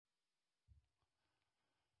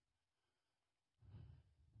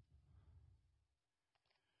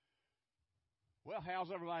Well,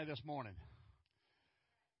 how's everybody this morning?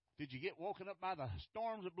 Did you get woken up by the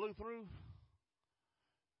storms that blew through?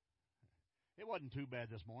 It wasn't too bad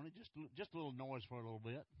this morning, just a little noise for a little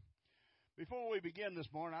bit. Before we begin this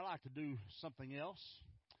morning, I'd like to do something else.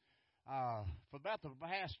 For about the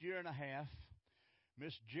past year and a half,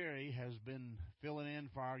 Miss Jerry has been filling in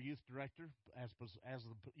for our youth director as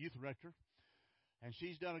the youth director, and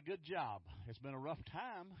she's done a good job. It's been a rough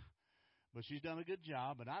time, but she's done a good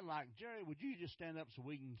job. And I'd like, Jerry, would you just stand up so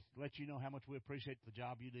we can let you know how much we appreciate the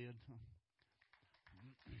job you did?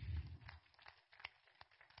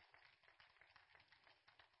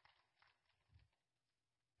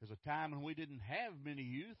 There's a time when we didn't have many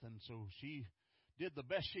youth, and so she did the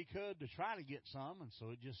best she could to try to get some. And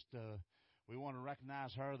so it just we want to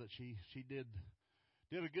recognize her that she did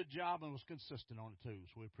a good job and was consistent on it too.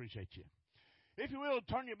 So we appreciate you. If you will,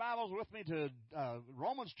 turn your Bibles with me to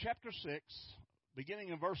Romans chapter 6, beginning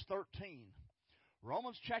in verse 13.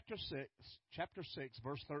 Romans chapter 6,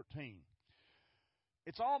 verse 13.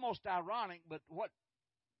 It's almost ironic, but what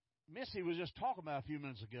Missy was just talking about a few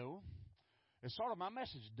minutes ago is sort of my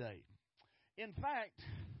message today. In fact,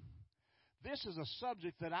 this is a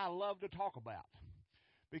subject that I love to talk about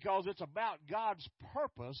because it's about God's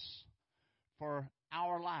purpose for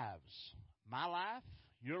our lives. My life,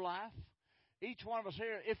 your life. Each one of us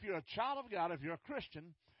here, if you're a child of God, if you're a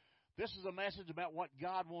Christian, this is a message about what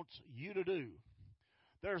God wants you to do.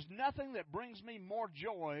 There's nothing that brings me more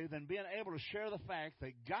joy than being able to share the fact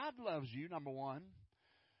that God loves you, number one,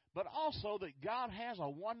 but also that God has a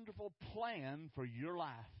wonderful plan for your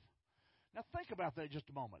life. Now think about that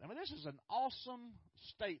just a moment. I mean, this is an awesome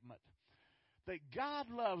statement that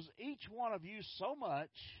God loves each one of you so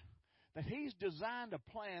much that He's designed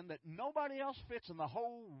a plan that nobody else fits in the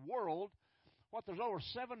whole world. There's over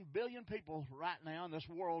 7 billion people right now in this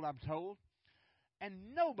world, I'm told,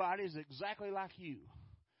 and nobody's exactly like you.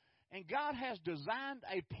 And God has designed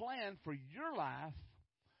a plan for your life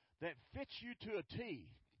that fits you to a T.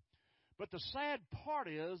 But the sad part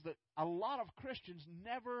is that a lot of Christians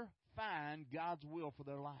never find God's will for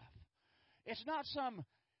their life. It's not some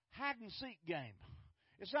hide-and-seek game.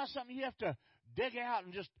 It's not something you have to dig out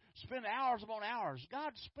and just spend hours upon hours.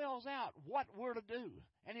 God spells out what we're to do,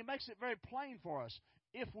 and He makes it very plain for us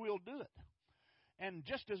if we'll do it. And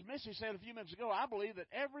just as Missy said a few minutes ago, I believe that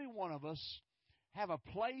every one of us have a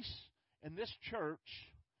place in this church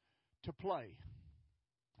to play.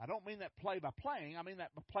 I don't mean that play by playing. I mean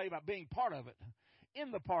that play by being part of it,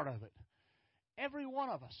 in the part of it. Every one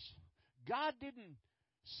of us. God didn't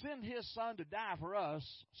send His Son to die for us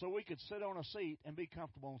so we could sit on a seat and be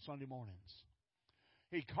comfortable on Sunday mornings.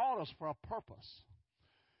 He called us for a purpose.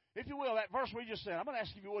 If you will, that verse we just said, I'm going to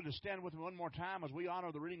ask you if you would to stand with me one more time as we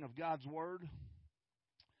honor the reading of God's Word.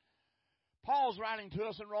 Paul's writing to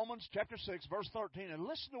us in Romans chapter 6, verse 13, and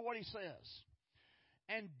listen to what he says.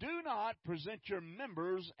 And do not present your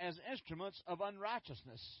members as instruments of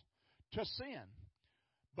unrighteousness to sin,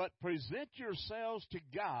 but present yourselves to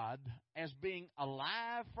God as being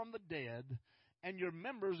alive from the dead, and your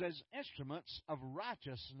members as instruments of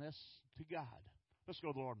righteousness to God. Let's go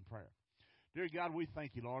to the Lord in prayer. Dear God, we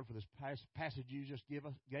thank you, Lord, for this passage you just gave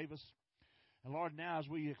us. And Lord, now as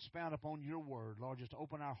we expound upon your word, Lord, just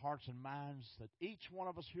open our hearts and minds that each one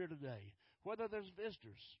of us here today, whether there's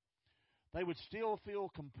visitors, they would still feel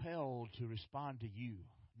compelled to respond to you.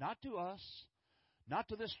 Not to us, not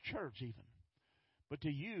to this church even, but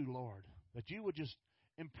to you, Lord, that you would just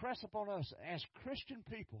impress upon us as Christian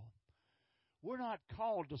people. We're not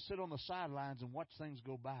called to sit on the sidelines and watch things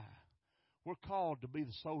go by. We're called to be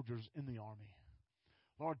the soldiers in the army.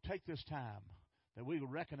 Lord, take this time that we will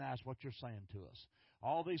recognize what you're saying to us.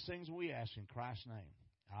 All these things we ask in Christ's name.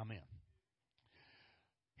 Amen.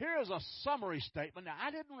 Here is a summary statement. Now, I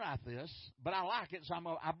didn't write this, but I like it, so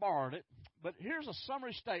I borrowed it. But here's a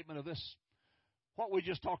summary statement of this, what we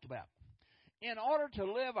just talked about. In order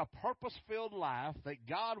to live a purpose-filled life that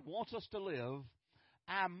God wants us to live,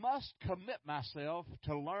 I must commit myself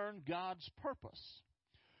to learn God's purpose,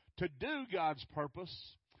 to do God's purpose,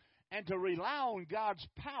 and to rely on God's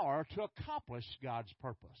power to accomplish God's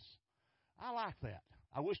purpose. I like that.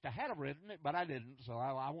 I wished I had written it, but I didn't, so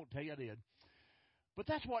I won't tell you I did. But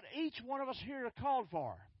that's what each one of us here are called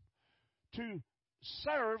for, to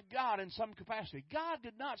serve God in some capacity. God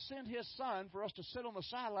did not send His Son for us to sit on the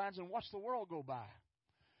sidelines and watch the world go by.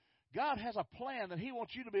 God has a plan that He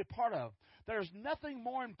wants you to be a part of. There's nothing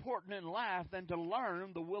more important in life than to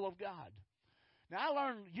learn the will of God. Now, I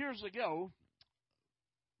learned years ago,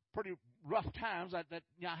 pretty rough times, that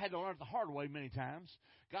I had to learn it the hard way many times.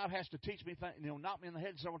 God has to teach me, knock me in the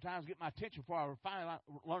head several times, get my attention before I finally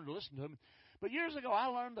learned to listen to Him. But years ago, I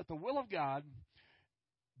learned that the will of God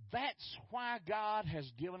That's why God has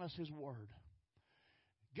given us His Word.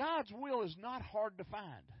 God's will is not hard to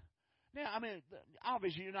find. Now, I mean,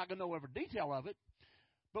 obviously you're not going to know every detail of it,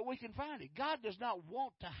 but we can find it. God does not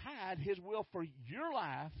want to hide His will for your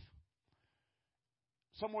life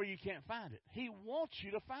somewhere you can't find it. He wants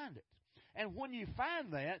you to find it. And when you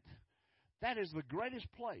find that, that is the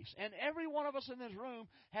greatest place. And every one of us in this room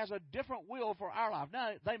has a different will for our life.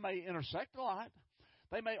 Now, they may intersect a lot.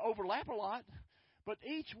 They may overlap a lot. But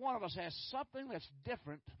each one of us has something that's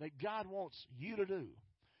different that God wants you to do.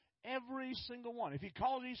 Every single one. If you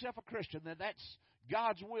call yourself a Christian, then that's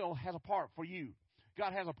God's will has a part for you.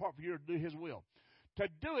 God has a part for you to do His will. To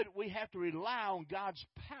do it, we have to rely on God's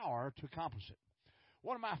power to accomplish it.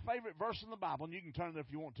 One of my favorite verses in the Bible, and you can turn there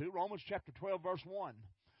if you want to, Romans chapter 12, verse 1.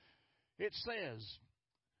 It says,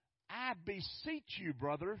 I beseech you,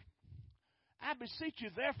 I beseech you,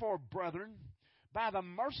 therefore, brethren, by the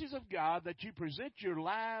mercies of God, that you present your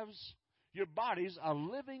lives, your bodies, a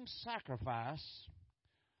living sacrifice,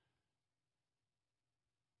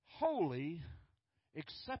 holy,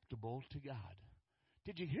 acceptable to God.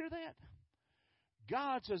 Did you hear that?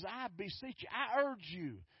 God says, I beseech you, I urge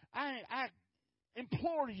you, I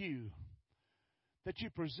implore you that you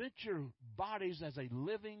present your bodies as a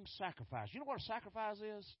living sacrifice. You know what a sacrifice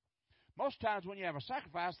is? Most times when you have a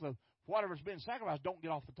sacrifice, whatever's been sacrificed don't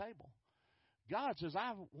get off the table. God says,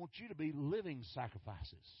 I want you to be living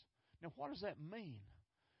sacrifices. Now, what does that mean?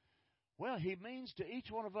 Well, He means to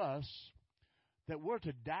each one of us that we're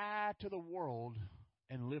to die to the world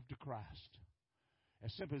and live to Christ.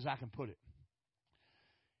 As simply as I can put it.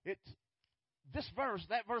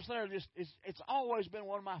 That verse there, it's always been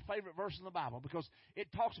one of my favorite verses in the Bible because it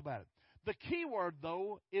talks about it. The key word,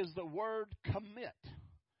 though, is the word commit.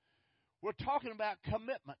 We're talking about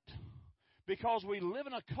commitment because we live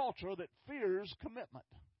in a culture that fears commitment.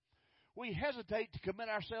 We hesitate to commit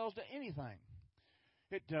ourselves to anything.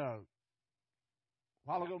 A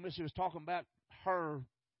while ago, Missy was talking about her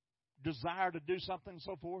desire to do something and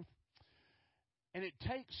so forth. And it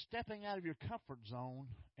takes stepping out of your comfort zone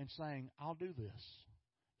and saying, I'll do this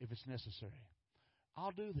if it's necessary.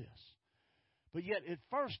 I'll do this. But yet it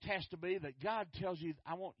first has to be that God tells you,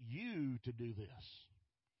 I want you to do this.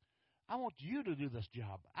 I want you to do this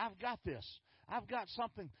job. I've got this. I've got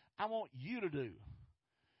something I want you to do.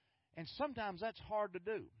 And sometimes that's hard to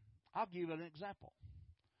do. I'll give you an example.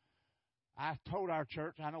 I've told our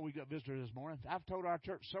church, I know we got visitors this morning, I've told our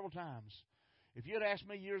church several times, if you had asked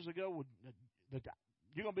me years ago, that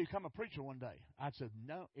you're going to become a preacher one day, I'd said,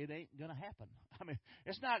 no, it ain't going to happen. I mean,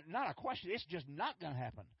 it's not a question. It's just not going to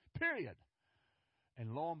happen, period.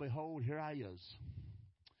 And lo and behold, here I is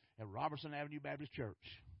at Robertson Avenue Baptist Church.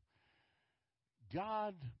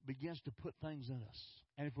 God begins to put things in us.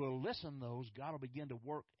 And if we'll listen to those, God will begin to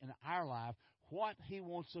work in our life what He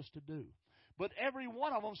wants us to do. But every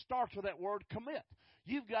one of them starts with that word commit.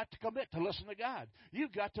 You've got to commit to listen to God.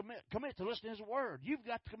 You've got to commit to listen to His Word. You've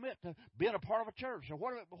got to commit to being a part of a church or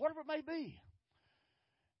whatever it may be.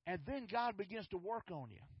 And then God begins to work on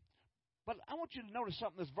you. But I want you to notice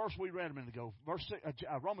something, this verse we read a minute ago,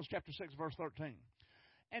 Romans chapter 6, verse 13.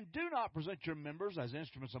 And do not present your members as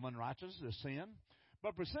instruments of unrighteousness, to sin,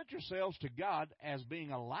 but present yourselves to God as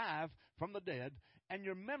being alive from the dead, and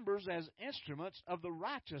your members as instruments of the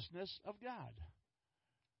righteousness of God.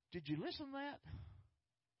 Did you listen to that?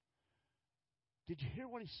 Did you hear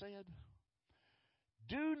what he said?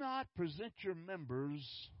 Do not present your members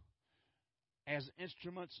as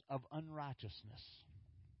instruments of unrighteousness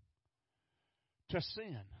to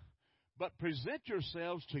sin, but present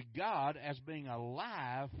yourselves to God as being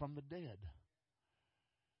alive from the dead.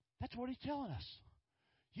 That's what he's telling us.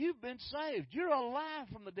 You've been saved. You're alive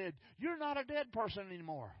from the dead. You're not a dead person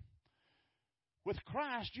anymore. With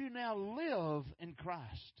Christ, you now live in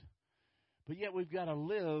Christ. But yet we've got to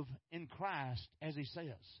live in Christ as he says.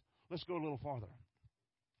 Let's go a little farther.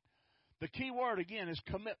 The key word, again, is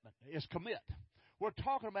commitment. Is commit. We're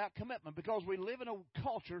talking about commitment because we live in a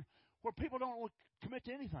culture where people don't commit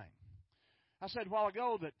to anything. I said a while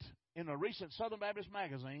ago that in a recent Southern Baptist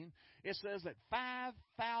magazine, it says that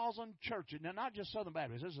 5,000 churches, now not just Southern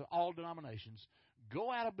Baptist, this is all denominations,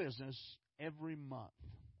 go out of business every month.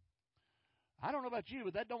 I don't know about you,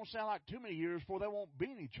 but that don't sound like too many years before there won't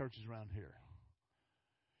be any churches around here.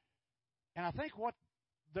 And I think what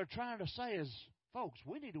they're trying to say is, folks,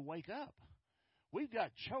 we need to wake up. We've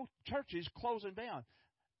got churches closing down.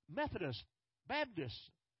 Methodists, Baptists,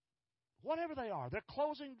 whatever they are, they're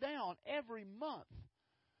closing down every month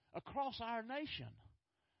across our nation.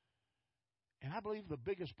 And I believe the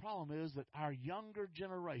biggest problem is that our younger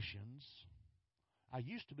generations, I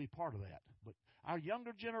used to be part of that, but our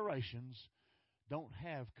younger generations don't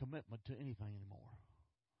have commitment to anything anymore.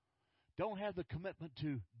 Don't have the commitment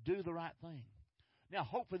to do the right thing. Now,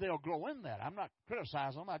 hopefully they'll grow in that. I'm not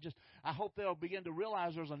criticizing them. I hope they'll begin to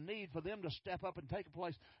realize there's a need for them to step up and take a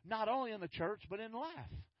place, not only in the church, but in life.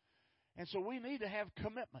 And so we need to have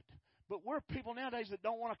commitment. But we're people nowadays that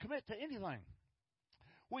don't want to commit to anything.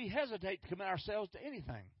 We hesitate to commit ourselves to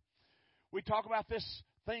anything. We talk about this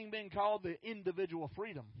thing being called the individual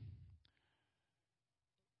freedom.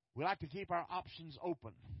 We like to keep our options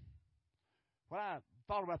open. When I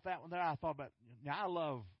thought about that one there, I thought about, I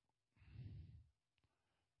love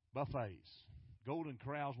buffets. Golden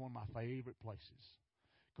Corral is one of my favorite places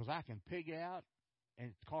because I can pig out, and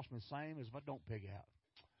it costs me the same as if I don't pig out.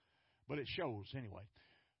 But it shows anyway.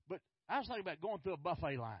 But I was thinking about going through a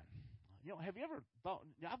buffet line. Have you ever thought,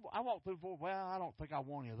 I walked through before, well, I don't think I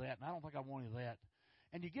want any of that, and I don't think I want any of that.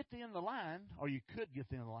 And you get to the end of the line, or you could get to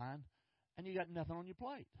the end of the line, and you got nothing on your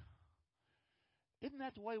plate. Isn't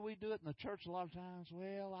that the way we do it in the church a lot of times?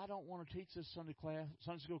 Well, I don't want to teach this Sunday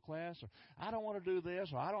school class, or I don't want to do this,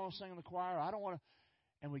 or I don't want to sing in the choir, or I don't want to.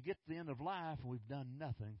 And we get to the end of life, and we've done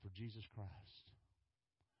nothing for Jesus Christ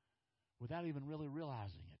without even really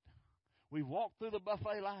realizing it. We've walked through the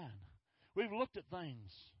buffet line. We've looked at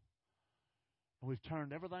things, and we've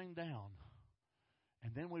turned everything down.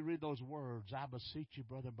 And then we read those words, I beseech you,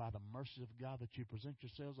 brethren, by the mercies of God, that you present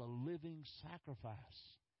yourselves a living sacrifice.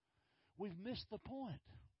 We've missed the point.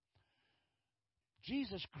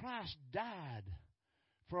 Jesus Christ died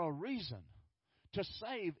for a reason, to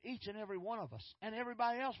save each and every one of us, and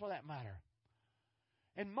everybody else for that matter.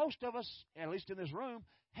 And most of us, at least in this room,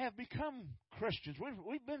 have become Christians.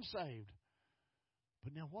 We've been saved.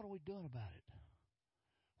 But now what are we doing about it?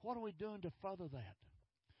 What are we doing to further that?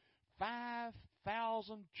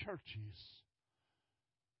 5,000 churches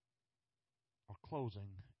are closing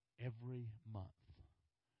every month.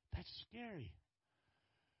 That's scary.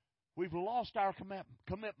 We've lost our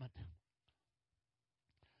commitment.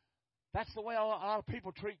 That's the way a lot of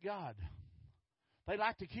people treat God. They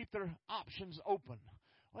like to keep their options open.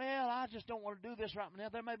 Well, I just don't want to do this right now.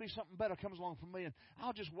 There may be something better comes along for me, and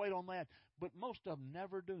I'll just wait on that. But most of them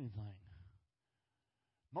never do anything.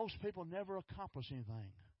 Most people never accomplish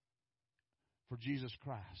anything for Jesus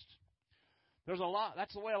Christ.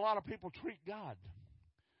 That's the way a lot of people treat God.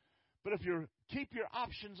 But if you keep your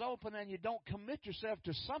options open and you don't commit yourself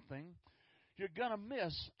to something, you're going to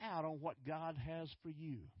miss out on what God has for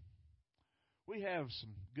you. We have some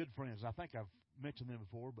good friends. I think I've mentioned them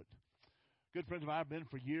before, but good friends of mine have been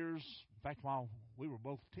for years. In fact, while we were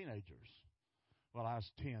both teenagers. Well, I was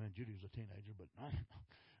 10 and Judy was a teenager, but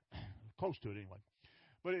close to it anyway.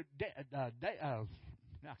 But I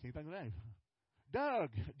can't think of the name.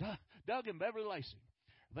 Doug and Beverly Lacey.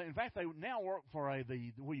 In fact, they now work for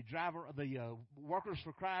the Workers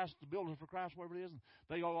for Christ, the Builders for Christ, whatever it is. And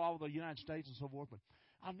they go all over the United States and so forth. But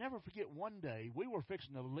I'll never forget one day we were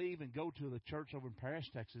fixing to leave and go to the church over in Paris,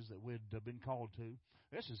 Texas that we'd been called to.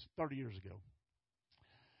 This is 30 years ago.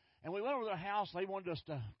 And we went over to their house. They wanted us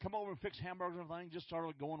to come over and fix hamburgers and everything, just sort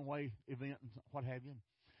of a going away event and what have you.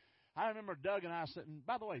 I remember Doug and I sitting.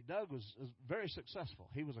 By the way, Doug was very successful.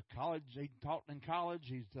 He was he taught in college.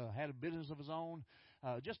 He's had a business of his own.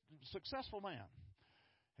 Just a successful man.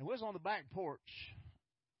 And we was on the back porch,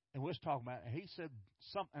 and we was talking about it. And he said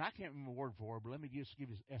something, and I can't remember word for it, but let me just give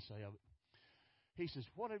you an essay of it. He says,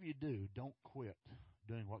 whatever you do, don't quit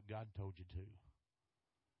doing what God told you to.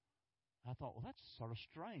 I thought, well, that's sort of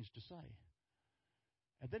strange to say.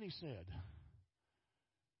 And then he said,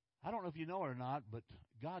 I don't know if you know it or not, but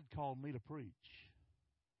God called me to preach.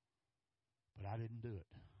 But I didn't do it.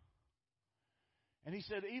 And he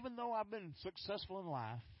said, even though I've been successful in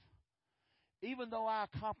life, even though I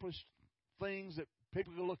accomplished things that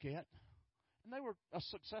people could look at, and they were a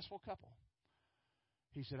successful couple,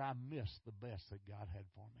 he said, I missed the best that God had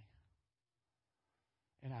for me.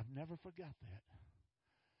 And I've never forgot that.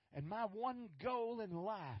 And my one goal in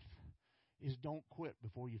life is don't quit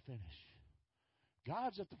before you finish.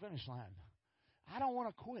 God's at the finish line. I don't want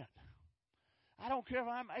to quit. I don't care if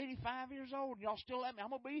I'm 85 years old and y'all still let me. I'm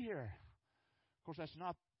going to be here. Of course, that's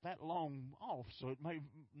not that long off, so it may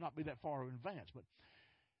not be that far in advance. But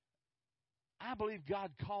I believe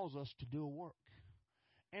God calls us to do a work.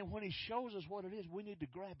 And when he shows us what it is, we need to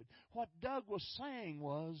grab it. What Doug was saying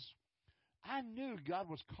was, I knew God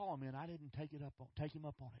was calling me, and I didn't take him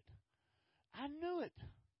up on it. I knew it.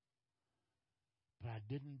 But I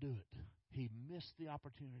didn't do it. He missed the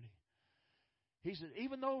opportunity. He said,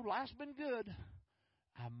 even though life's been good,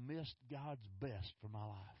 I missed God's best for my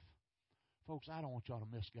life. Folks, I don't want y'all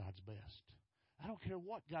to miss God's best. I don't care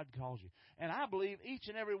what God calls you. And I believe each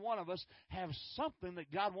and every one of us have something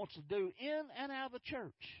that God wants to do in and out of the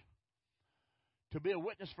church to be a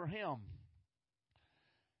witness for Him.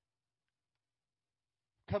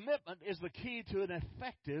 Commitment is the key to an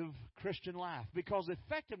effective Christian life, because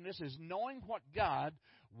effectiveness is knowing what God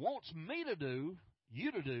wants me to do,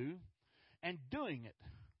 you to do, and doing it.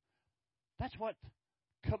 That's what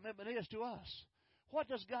commitment is to us. What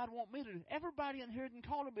does God want me to do? Everybody in here isn't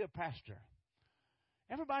called to be a pastor.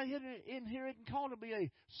 Everybody in here isn't called to be a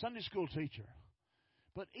Sunday school teacher.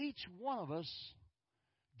 But each one of us,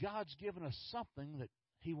 God's given us something that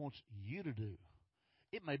He wants you to do.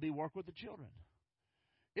 It may be work with the children.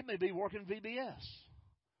 It may be work in VBS.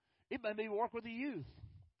 It may be work with the youth.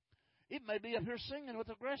 It may be up here singing with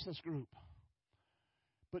the Restless group.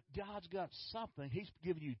 But God's got something. He's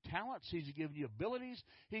given you talents. He's given you abilities.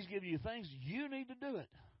 He's given you things. You need to do it.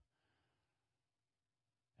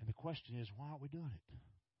 And the question is, why aren't we doing it?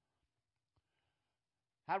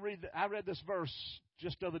 I read this verse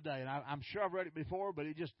just the other day, and I'm sure I've read it before, but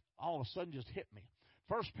it just all of a sudden just hit me.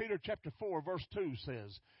 1 Peter chapter 4, verse 2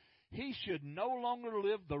 says, "He should no longer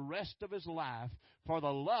live the rest of his life for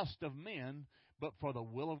the lust of men, but for the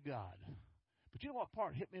will of God." But you know what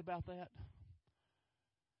part hit me about that?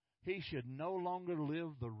 He should no longer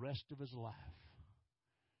live the rest of his life.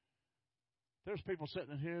 There's people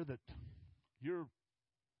sitting in here that you're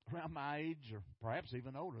around my age or perhaps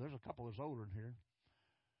even older. There's a couple that's older in here.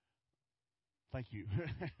 Thank you.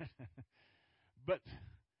 But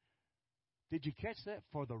did you catch that?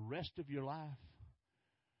 For the rest of your life?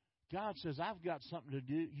 God says, I've got something to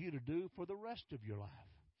do you to do for the rest of your life.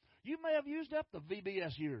 You may have used up the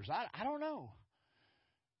VBS years. I don't know.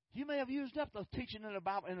 You may have used up the teaching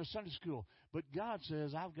in a Sunday school. But God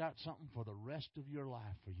says, I've got something for the rest of your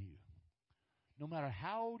life for you. No matter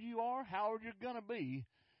how old you are, how old you're going to be,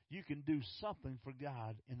 you can do something for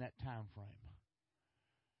God in that time frame.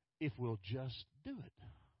 If we'll just do it.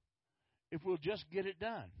 If we'll just get it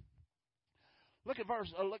done. Look at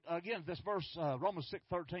this verse, Romans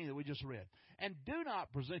 6:13 that we just read. "And do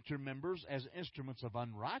not present your members as instruments of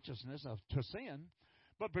unrighteousness to sin,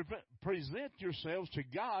 but present yourselves to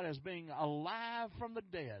God as being alive from the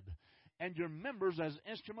dead, and your members as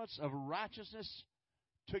instruments of righteousness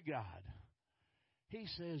to God." He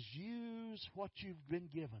says, use what you've been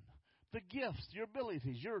given. The gifts, your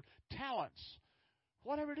abilities, your talents,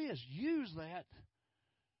 whatever it is, use that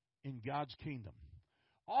in God's kingdom.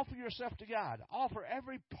 Offer yourself to God. Offer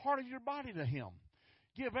every part of your body to Him.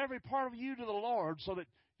 Give every part of you to the Lord so that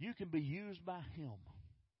you can be used by Him.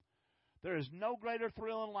 There is no greater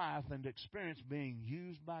thrill in life than to experience being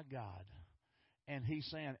used by God. And He's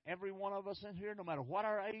saying, every one of us in here, no matter what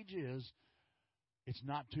our age is, it's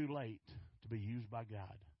not too late to be used by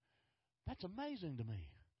God. That's amazing to me.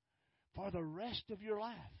 For the rest of your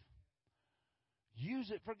life, use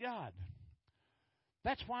it for God.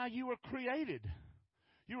 That's why you were created.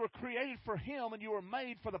 You were created for Him, and you were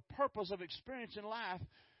made for the purpose of experiencing life,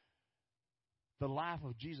 the life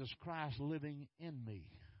of Jesus Christ living in me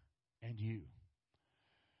and you.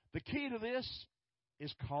 The key to this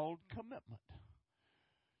is called commitment.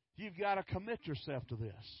 You've got to commit yourself to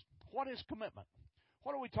this. What is commitment?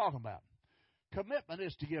 What are we talking about? Commitment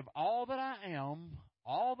is to give all that I am,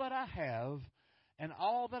 all that I have, and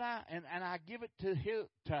all that I give it to Him.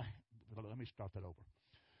 Let me start that over.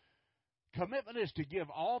 Commitment is to give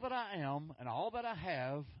all that I am and all that I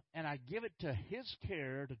have, and I give it to His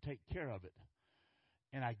care to take care of it.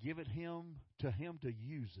 And I give it to Him to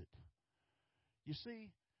use it. You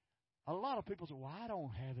see, a lot of people say, well, I don't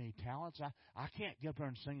have any talents. I can't get up there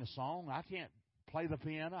and sing a song. I can't play the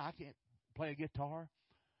piano. I can't play a guitar.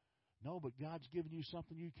 No, but God's given you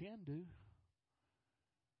something you can do.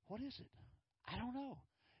 What is it? I don't know.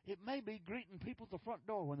 It may be greeting people at the front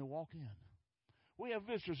door when they walk in. We have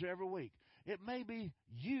visitors here every week. It may be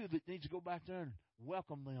you that needs to go back there and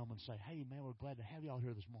welcome them and say, hey, man, we're glad to have you all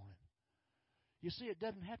here this morning. You see, it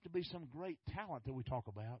doesn't have to be some great talent that we talk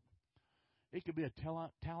about. It could be a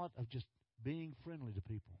talent of just being friendly to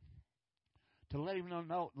people. To letting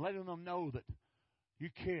them know that you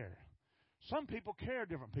care. Some people care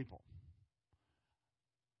different people.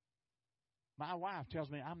 My wife tells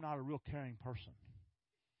me I'm not a real caring person.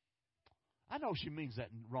 I know she means that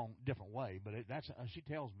in a different way, but that's she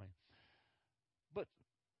tells me. But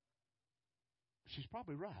she's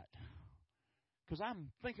probably right. Because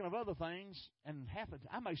I'm thinking of other things, and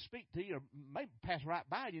I may speak to you or may pass right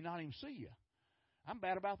by you and not even see you. I'm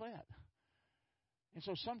bad about that. And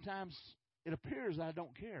so sometimes it appears that I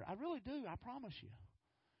don't care. I really do, I promise you.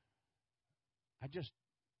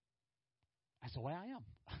 That's the way I am.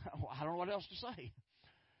 I don't know what else to say.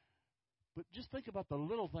 But just think about the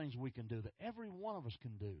little things we can do that every one of us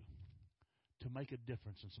can do to make a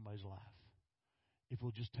difference in somebody's life if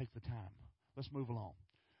we'll just take the time. Let's move along.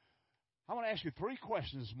 I want to ask you 3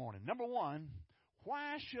 questions this morning. Number 1,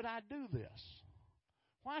 why should I do this?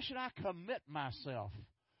 Why should I commit myself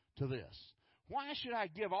to this? Why should I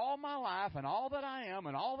give all my life and all that I am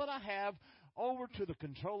and all that I have over to the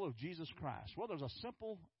control of Jesus Christ? Well, there's a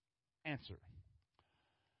simple answer.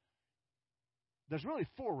 There's really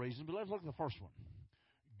 4 reasons, but let's look at the first one.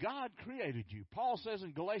 God created you. Paul says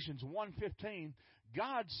in Galatians 1:15,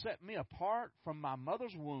 God set me apart from my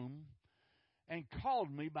mother's womb and called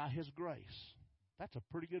me by His grace. That's a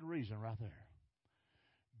pretty good reason right there.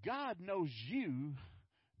 God knows you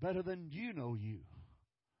better than you know you.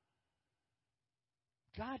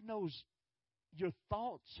 God knows your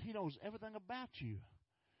thoughts. He knows everything about you.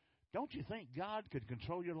 Don't you think God could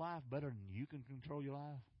control your life better than you can control your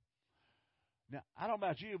life? Now, I don't know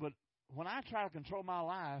about you, but when I try to control my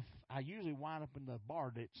life, I usually wind up in the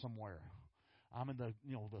bar ditch somewhere. I'm in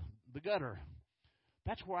the gutter.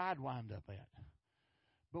 That's where I'd wind up at.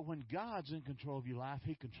 But when God's in control of your life,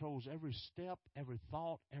 He controls every step, every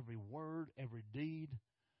thought, every word, every deed.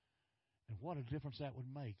 And what a difference that would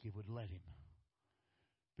make if we'd let Him.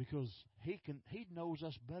 Because He knows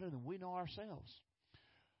us better than we know ourselves.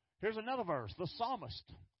 Here's another verse. The psalmist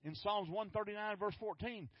in Psalms 139 verse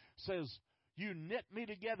 14 says, You knit me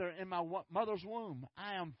together in my mother's womb.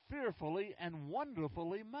 I am fearfully and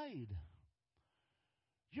wonderfully made.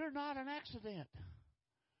 You're not an accident.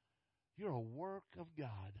 You're a work of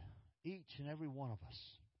God, each and every one of us.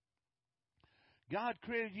 God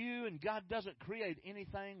created you, and God doesn't create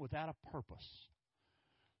anything without a purpose.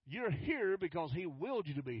 You're here because He willed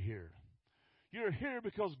you to be here. You're here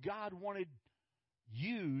because God wanted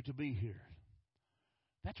you to be here.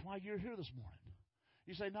 That's why you're here this morning.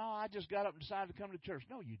 You say, no, I just got up and decided to come to church.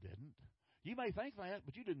 No, you didn't. You may think that,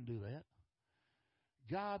 but you didn't do that.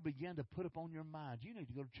 God began to put upon your mind, you need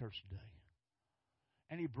to go to church today.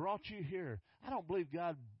 And He brought you here. I don't believe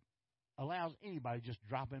God allows anybody to just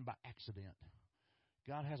drop in by accident.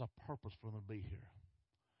 God has a purpose for them to be here.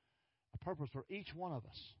 A purpose for each one of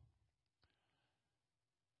us.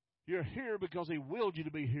 You're here because He willed you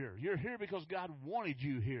to be here. You're here because God wanted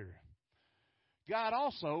you here. God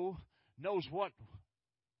also knows what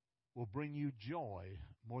will bring you joy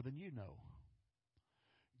more than you know.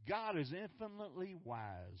 God is infinitely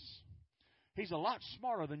wise. He's a lot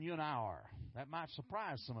smarter than you and I are. That might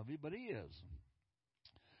surprise some of you, but He is.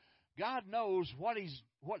 God knows what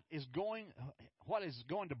is going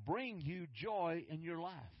to bring you joy in your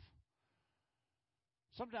life.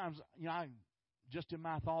 Sometimes, just in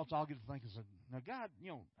my thoughts, I'll get to thinking, now God,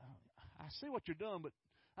 I see what you're doing, but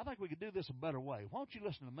I think we could do this a better way. Why don't you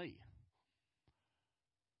listen to me?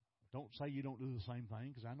 Don't say you don't do the same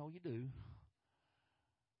thing, because I know you do.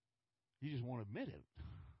 You just won't admit it.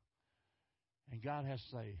 And God has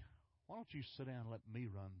to say, why don't you sit down and let me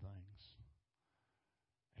run things?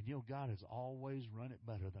 And God has always run it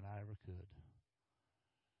better than I ever could.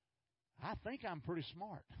 I think I'm pretty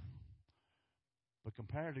smart. But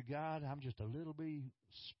compared to God, I'm just a little bitty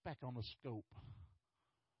speck on the scope.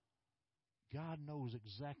 God knows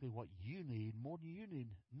exactly what you need more than you need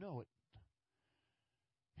to know it.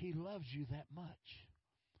 He loves you that much.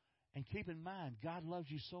 And keep in mind, God loves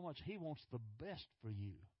you so much, He wants the best for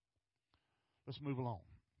you. Let's move along.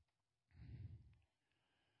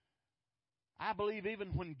 I believe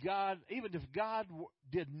even if God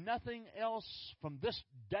did nothing else from this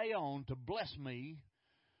day on to bless me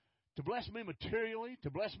materially,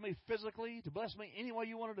 to bless me physically, to bless me any way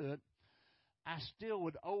you want to do it, I still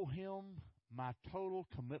would owe Him my total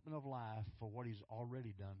commitment of life for what He's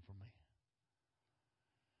already done for me.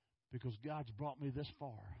 Because God's brought me this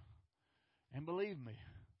far. And believe me,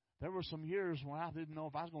 there were some years when I didn't know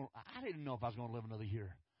if I was going to live another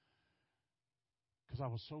year. Because I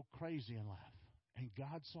was so crazy in life. And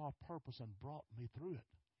God saw a purpose and brought me through it.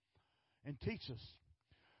 And teach us.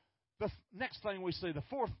 The next thing we see, the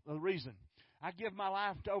fourth reason I give my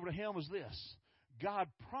life over to Him is this. God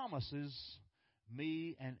promises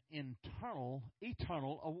me an eternal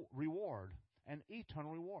reward. An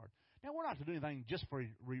eternal reward. Now, we're not to do anything just for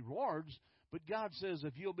rewards, but God says,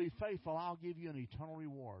 if you'll be faithful, I'll give you an eternal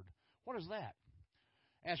reward. What is that?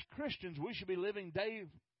 As Christians, we should be living day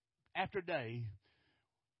after day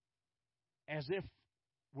as if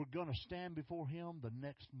we're going to stand before Him the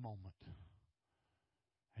next moment.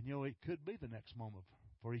 And it could be the next moment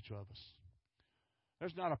for each of us.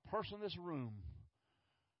 There's not a person in this room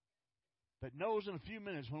that knows in a few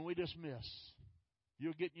minutes when we dismiss,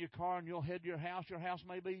 you'll get in your car and you'll head to your house. Your house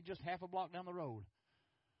may be just half a block down the road.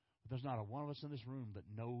 But there's not a one of us in this room that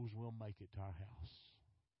knows we'll make it to our house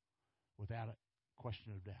without a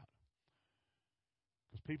question of doubt.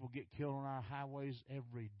 Because people get killed on our highways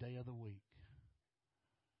every day of the week.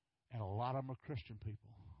 And a lot of them are Christian people.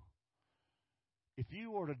 If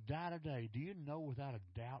you were to die today, do you know without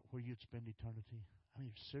a doubt where you'd spend eternity? I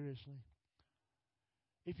mean, seriously?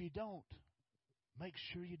 If you don't, make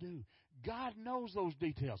sure you do. God knows those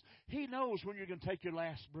details. He knows when you're going to take your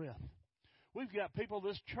last breath. We've got people in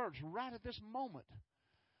this church right at this moment.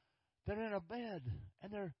 They're in a bed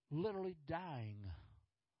and they're literally dying,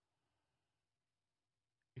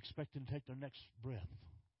 expecting to take their next breath.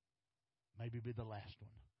 Maybe be the last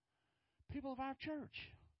one. People of our church.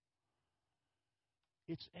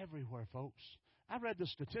 It's everywhere, folks. I read the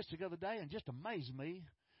statistic the other day and just amazed me.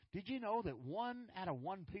 Did you know that 1 out of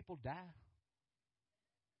 1 people die?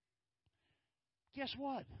 Guess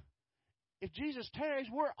what? If Jesus tarries,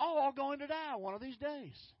 we're all going to die one of these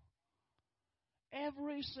days.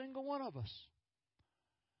 Every single one of us.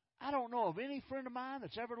 I don't know of any friend of mine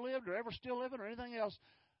that's ever lived or ever still living or anything else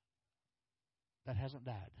that hasn't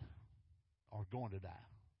died or going to die.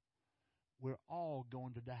 We're all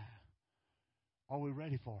going to die. Are we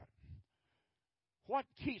ready for it? What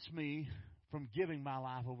keeps me from giving my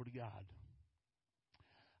life over to God?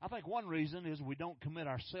 I think one reason is we don't commit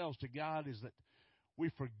ourselves to God is that we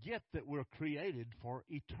forget that we're created for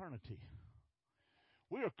eternity.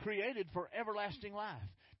 We are created for everlasting life.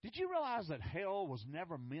 Did you realize that hell was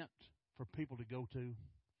never meant for people to go to?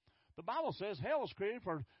 The Bible says hell was created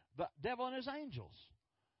for the devil and his angels.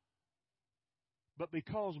 But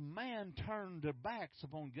because man turned their backs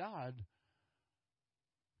upon God,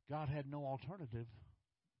 God had no alternative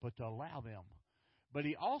but to allow them. But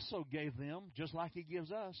He also gave them, just like He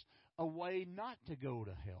gives us, a way not to go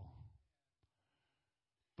to hell.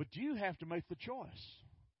 But you have to make the choice.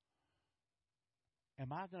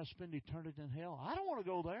 Am I going to spend eternity in hell? I don't want to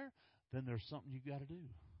go there. Then there's something you've got to do.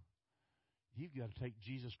 You've got to take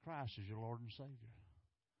Jesus Christ as your Lord and Savior.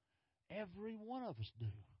 Every one of us do.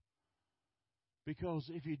 Because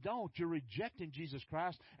if you don't, you're rejecting Jesus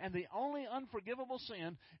Christ. And the only unforgivable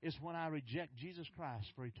sin is when I reject Jesus Christ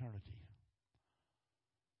for eternity.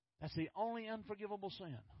 That's the only unforgivable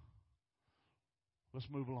sin. Let's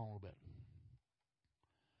move along a little bit.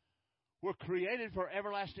 We're created for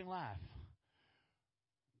everlasting life.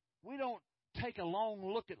 We don't take a long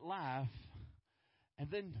look at life and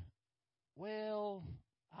then, well,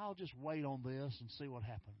 I'll just wait on this and see what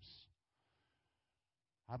happens.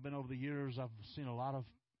 I've been over the years, I've seen a lot of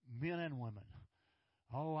men and women.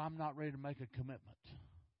 Oh, I'm not ready to make a commitment.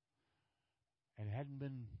 And it hadn't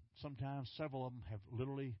been, sometimes several of them have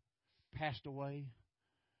literally passed away,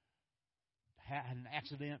 had an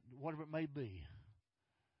accident, whatever it may be.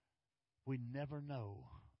 We never know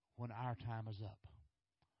when our time is up.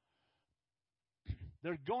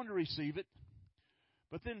 They're going to receive it,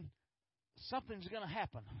 but then something's going to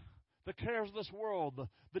happen. The cares of this world,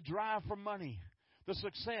 the drive for money, the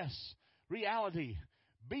success, reality,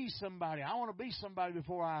 be somebody. I want to be somebody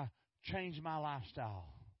before I change my lifestyle.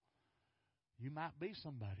 You might be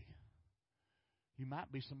somebody. You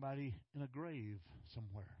might be somebody in a grave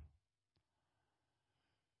somewhere.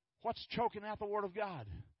 What's choking out the Word of God?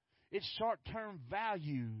 It's short-term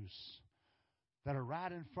values that are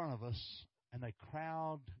right in front of us, and they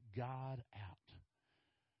crowd God out.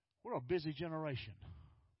 We're a busy generation.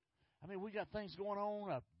 I mean, we got things going on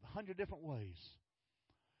 100 different ways.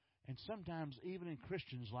 And sometimes, even in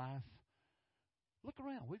Christians' life, look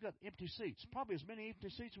around. We've got empty seats. Probably as many empty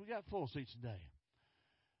seats as we got full seats today.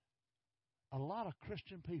 A lot of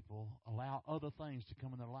Christian people allow other things to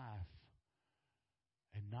come in their life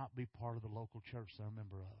and not be part of the local church they're a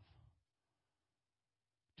member of.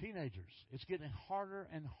 Teenagers. It's getting harder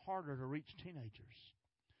and harder to reach teenagers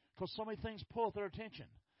because so many things pull at their attention.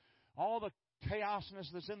 All the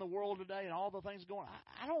chaosness that's in the world today and all the things going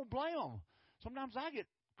on, I don't blame them. Sometimes I get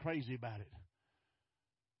crazy about it.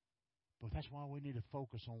 But that's why we need to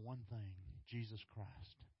focus on one thing, Jesus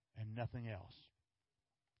Christ, and nothing else.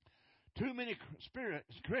 Too many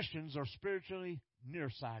Christians are spiritually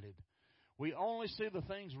nearsighted. We only see the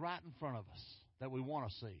things right in front of us that we want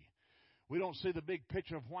to see. We don't see the big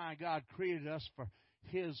picture of why God created us for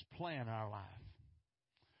His plan in our life.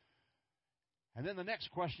 And then the next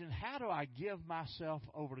question, how do I give myself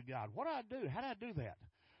over to God? What do I do? How do I do that?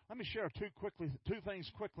 Let me share two things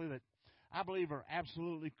quickly that I believe are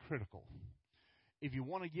absolutely critical. If you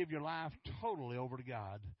want to give your life totally over to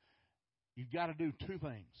God, you've got to do two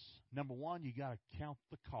things. Number one, you've got to count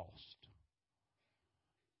the cost.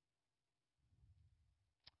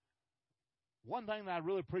 One thing that I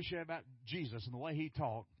really appreciate about Jesus and the way He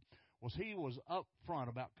taught, was he was up front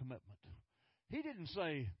about commitment. He didn't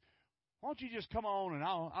say, why don't you just come on and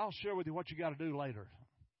I'll share with you what you got to do later.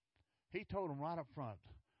 He told them right up front,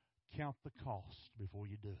 count the cost before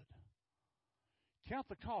you do it. Count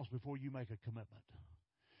the cost before you make a commitment.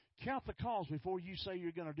 Count the cost before you say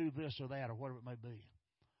you're going to do this or that or whatever it may be.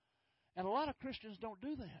 And a lot of Christians don't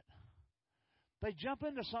do that. They jump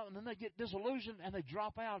into something and they get disillusioned and they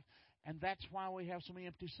drop out. And that's why we have so many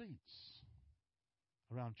empty seats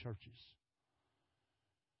around churches.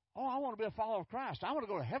 Oh, I want to be a follower of Christ. I want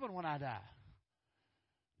to go to heaven when I die.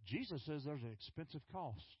 Jesus says there's an expensive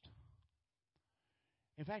cost.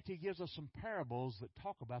 In fact, he gives us some parables that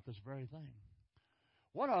talk about this very thing.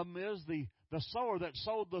 One of them is the sower that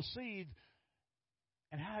sowed the seed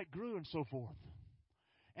and how it grew and so forth.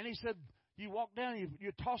 And he said, you walk down,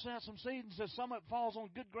 you're tossing out some seed, and says some of it falls on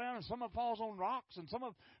good ground, and some of it falls on rocks, and some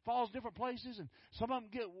of it falls different places, and some of them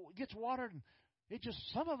gets watered, and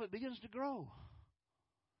some of it begins to grow.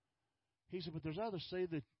 He said, but there's other seed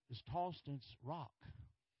that is tossed and it's rock,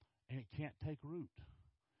 and it can't take root.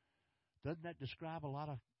 Doesn't that describe a lot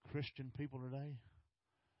of Christian people today?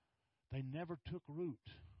 They never took root.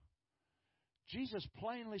 Jesus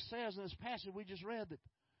plainly says in this passage we just read that,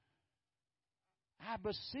 I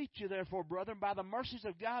beseech you, therefore, brethren, by the mercies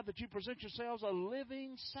of God, that you present yourselves a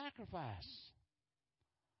living sacrifice.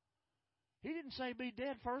 He didn't say be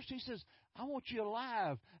dead first. He says, I want you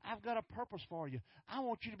alive. I've got a purpose for you. I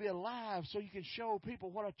want you to be alive so you can show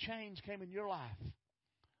people what a change came in your life.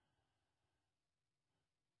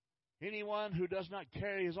 Anyone who does not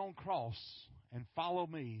carry his own cross and follow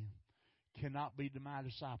me cannot be my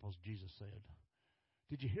disciples, Jesus said.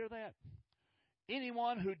 Did you hear that?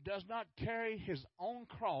 Anyone who does not carry his own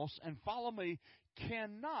cross and follow me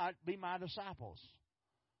cannot be my disciples.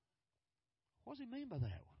 What does he mean by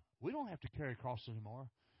that? We don't have to carry a cross anymore.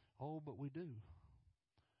 Oh, but we do.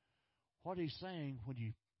 What he's saying,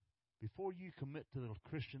 before you commit to the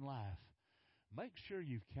Christian life, make sure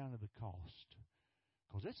you've counted the cost.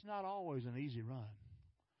 Because it's not always an easy run.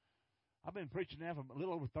 I've been preaching now for a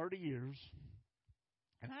little over 30 years,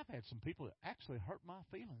 and I've had some people that actually hurt my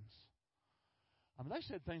feelings. I mean, they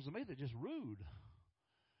said things to me that are just rude.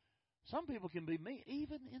 Some people can be mean,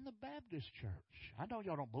 even in the Baptist church. I know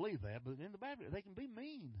y'all don't believe that, but in the Baptist, they can be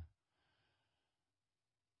mean.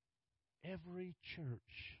 Every church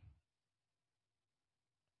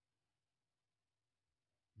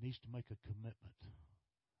needs to make a commitment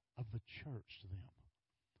of the church to them.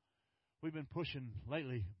 We've been pushing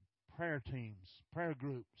lately prayer teams, prayer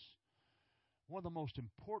groups. One of the most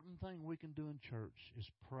important things we can do in church is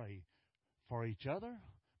pray for each other,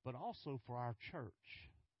 but also for our church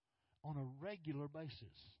on a regular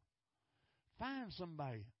basis. Find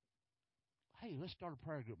somebody. Hey, let's start a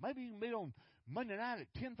prayer group. Maybe you can meet on Monday night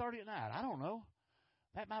at 10:30 at night. I don't know.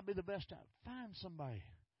 That might be the best time. Find somebody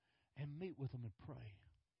and meet with them and pray.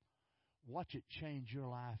 Watch it change your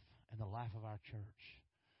life and the life of our church.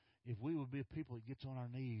 If we would be a people that gets on our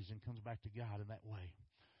knees and comes back to God in that way.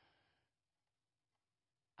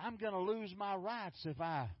 I'm going to lose my rights if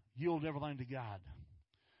I yield everything to God.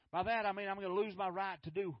 By that, I mean I'm going to lose my right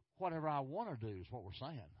to do whatever I want to do is what we're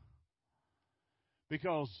saying.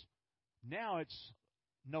 Because now it's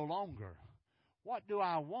no longer, what do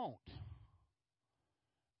I want?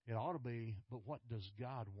 It ought to be, but what does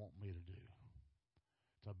God want me to do?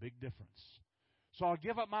 It's a big difference. So I'll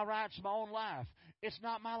give up my rights to my own life. It's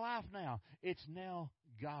not my life now. It's now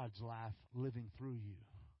God's life living through you.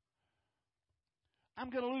 I'm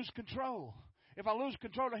going to lose control. If I lose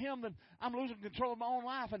control of Him, then I'm losing control of my own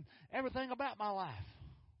life and everything about my life.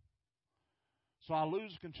 So I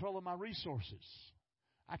lose control of my resources.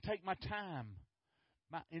 I take my time.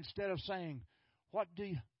 Instead of saying, what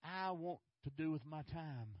do I want to do with my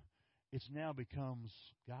time? It now becomes,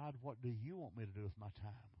 God, what do you want me to do with my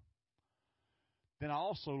time? Then I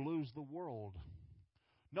also lose the world.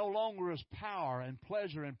 No longer is power and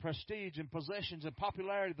pleasure and prestige and possessions and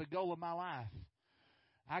popularity the goal of my life.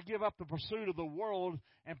 I give up the pursuit of the world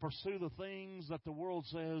and pursue the things that the world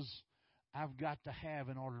says I've got to have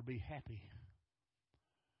in order to be happy.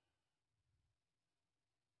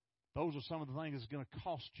 Those are some of the things that's going to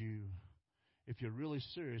cost you if you're really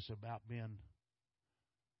serious about being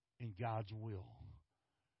in God's will,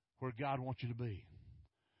 where God wants you to be.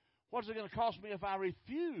 What is it going to cost me if I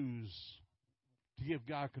refuse to give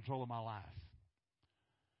God control of my life?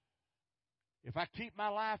 If I keep my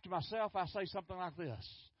life to myself, I say something like this.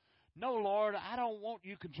 No, Lord, I don't want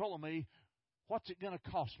you controlling me. What's it going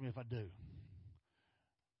to cost me if I do?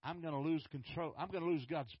 I'm going to lose control. I'm going to lose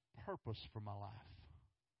God's purpose for my life.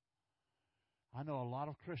 I know a lot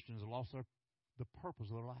of Christians have lost the purpose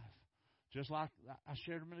of their life. Just like I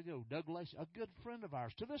shared a minute ago, Doug Lacey, a good friend of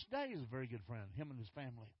ours, to this day is a very good friend, him and his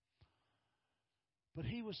family. But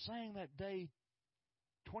he was saying that day,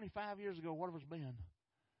 25 years ago, whatever it's been,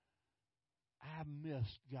 I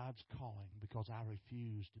missed God's calling because I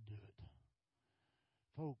refused to do it.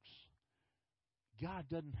 Folks, God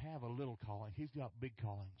doesn't have a little calling. He's got big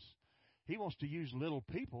callings. He wants to use little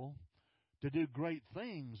people to do great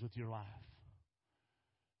things with your life.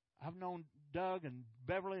 I've known Doug and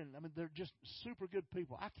Beverly, and they're just super good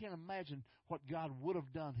people. I can't imagine what God would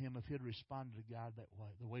have done him if he had responded to God that way,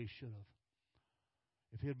 the way he should have.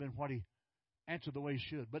 If he had been what he answered the way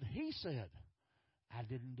he should. But he said, I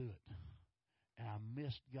didn't do it. And I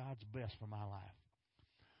missed God's best for my life.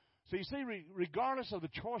 So you see, regardless of the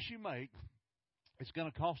choice you make, it's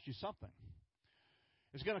going to cost you something.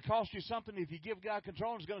 It's going to cost you something if you give God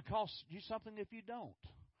control. It's going to cost you something if you don't.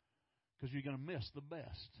 Because you're going to miss the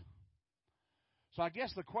best. So I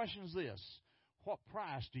guess the question is this. What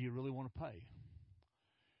price do you really want to pay?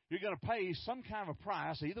 You're going to pay some kind of a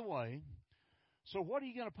price either way. So what are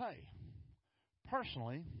you going to pay?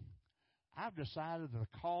 Personally, I've decided that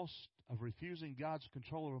the cost of refusing God's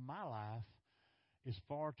control over my life is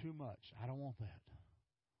far too much. I don't want that.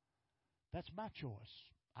 That's my choice.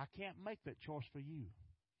 I can't make that choice for you.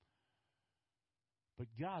 But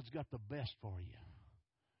God's got the best for you.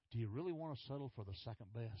 Do you really want to settle for the second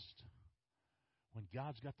best when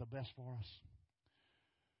God's got the best for us?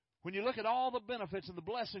 When you look at all the benefits and the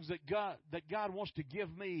blessings that God wants to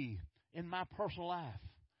give me in my personal life,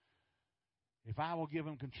 if I will give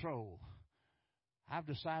Him control, I've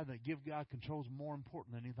decided that give God control is more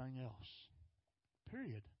important than anything else.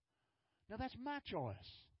 Period. Now, that's my choice.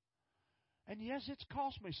 And yes, it's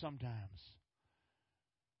cost me sometimes.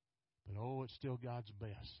 But, oh, it's still God's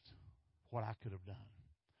best, what I could have done.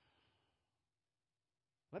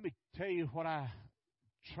 Let me tell you what I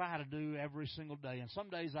try to do every single day. And some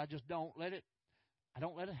days I just don't let it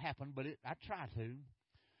happen, but I try to.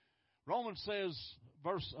 Romans says,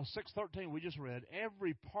 verse 6:13, we just read,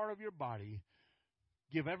 every part of your body,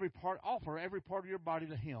 offer every part of your body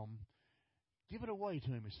to Him. Give it away to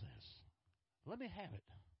Him, he says. Let me have it.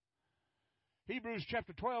 Hebrews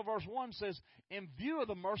chapter 12, verse 1 says, in view of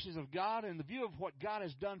the mercies of God and the view of what God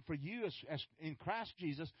has done for you as in Christ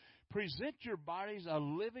Jesus, present your bodies a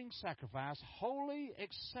living sacrifice, wholly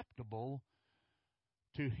acceptable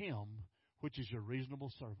to Him, which is your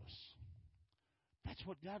reasonable service. That's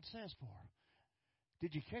what God says for.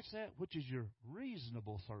 Did you catch that? Which is your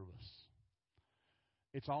reasonable service.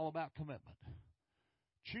 It's all about commitment.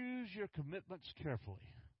 Choose your commitments carefully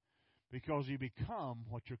because you become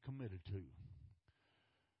what you're committed to.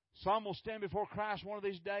 Some will stand before Christ one of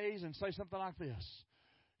these days and say something like this.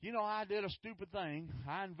 You know, I did a stupid thing.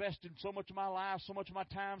 I invested so much of my life, so much of my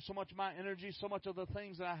time, so much of my energy, so much of the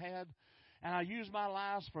things that I had, and I used my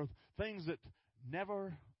lives for things that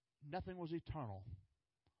nothing was eternal.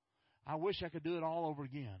 I wish I could do it all over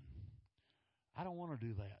again. I don't want to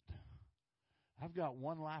do that. I've got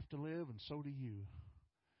one life to live, and so do you.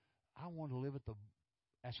 I want to live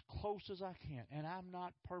as close as I can, and I'm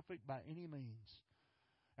not perfect by any means.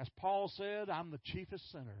 As Paul said, I'm the chiefest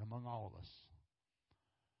sinner among all of us.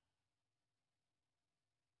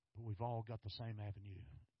 But we've all got the same avenue,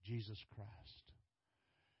 Jesus Christ.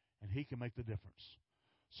 And He can make the difference.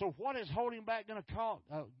 So what is holding back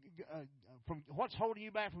what's holding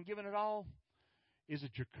you back from giving it all? Is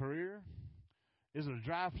it your career? Is it a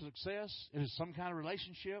drive for success? Is it some kind of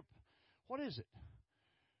relationship? What is it?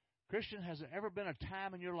 Christian, has there ever been a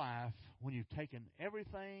time in your life when you've taken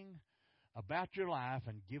everything about your life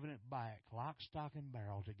and given it back, lock, stock, and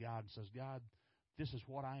barrel to God and says, God, this is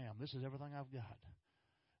what I am. This is everything I've got.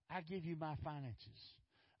 I give you my finances.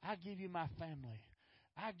 I give you my family.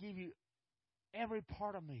 I give you every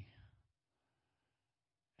part of me.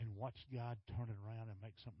 And watch God turn it around and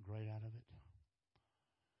make something great out of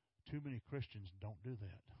it. Too many Christians don't do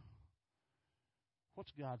that.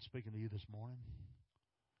 What's God speaking to you this morning?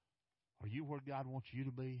 Are you where God wants you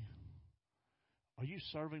to be? Are you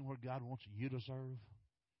serving where God wants you to serve?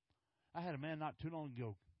 I had a man not too long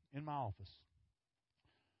ago in my office.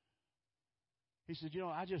 He said, you know,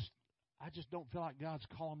 I just don't feel like God's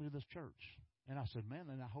calling me to this church. And I said, man,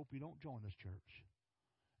 then I hope you don't join this church.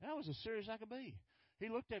 And I was as serious as I could be. He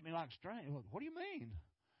looked at me like strange. What do you mean?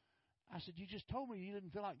 I said, you just told me you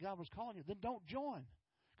didn't feel like God was calling you. Then don't join.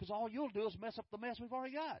 Because all you'll do is mess up the mess we've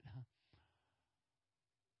already got.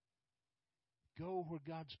 Go where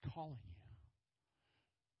God's calling you.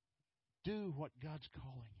 Do what God's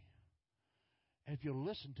calling you. And if you'll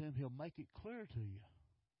listen to Him, He'll make it clear to you.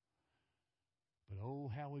 But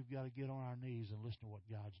oh, how we've got to get on our knees and listen to what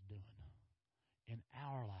God's doing in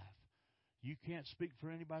our life. You can't speak for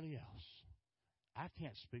anybody else. I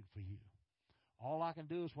can't speak for you. All I can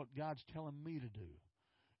do is what God's telling me to do.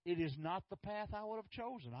 It is not the path I would have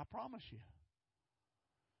chosen, I promise you.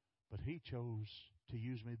 But He chose to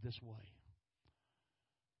use me this way.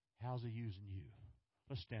 How's He using you?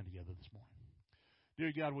 Let's stand together this morning.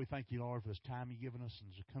 Dear God, we thank you, Lord, for this time you've given us. And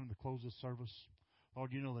as we come to close this service,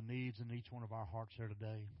 Lord, you know the needs in each one of our hearts here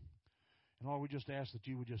today. And Lord, we just ask that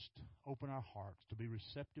you would just open our hearts to be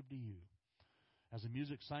receptive to you. As the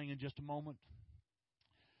music sang in just a moment,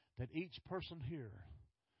 that each person here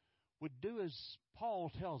would do as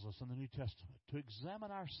Paul tells us in the New Testament, to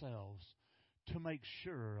examine ourselves to make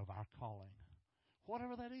sure of our calling,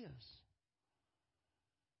 whatever that is.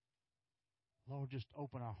 Lord, just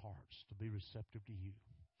open our hearts to be receptive to you.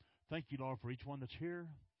 Thank you, Lord, for each one that's here.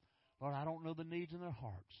 Lord, I don't know the needs in their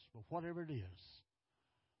hearts, but whatever it is,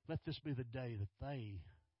 let this be the day that they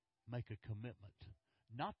make a commitment.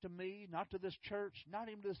 Not to me, not to this church, not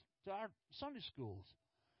even to our Sunday schools,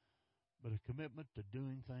 but a commitment to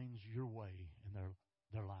doing things your way in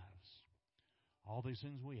their lives. All these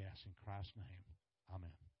things we ask in Christ's name.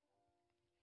 Amen.